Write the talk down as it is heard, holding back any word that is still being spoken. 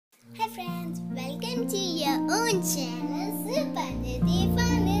friends, welcome to your own channel, Super Nidhi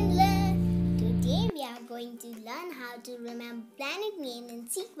Fun and Learn. Today we are going to learn how to remember planet name in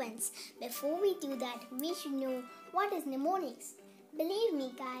sequence. Before we do that, we should know what is mnemonics. Believe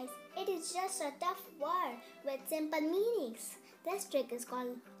me guys, it is just a tough word with simple meanings. This trick is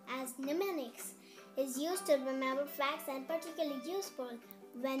called as mnemonics. It is used to remember facts and particularly useful.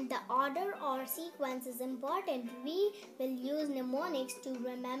 When the order or sequence is important, we will use mnemonics to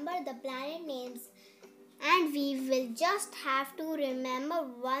remember the planet names, and we will just have to remember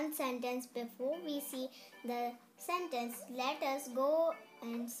one sentence before we see the sentence. Let us go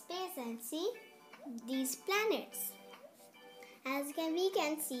in space and see these planets. As we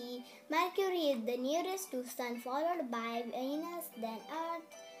can see, Mercury is the nearest to Sun, followed by Venus, then Earth,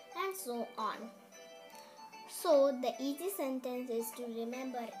 and so on. So the easy sentence is to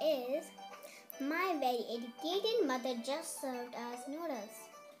remember is, my very educated mother just served us noodles.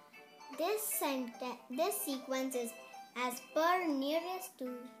 This sequence is as per nearest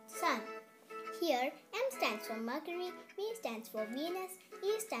to Sun. Here M stands for Mercury, V stands for Venus,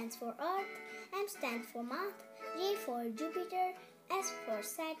 E stands for Earth, M stands for Mars, J for Jupiter, S for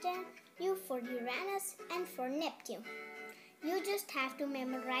Saturn, U for Uranus, and for Neptune. You just have to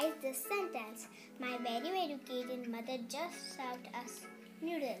memorize this sentence. My very educated mother just served us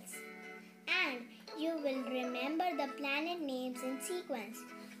noodles. And you will remember the planet names in sequence.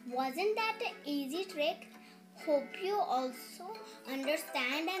 Wasn't that an easy trick? Hope you also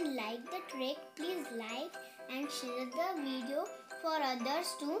understand and like the trick. Please like and share the video for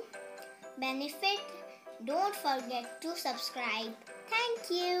others to benefit. Don't forget to subscribe. Thank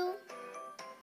you.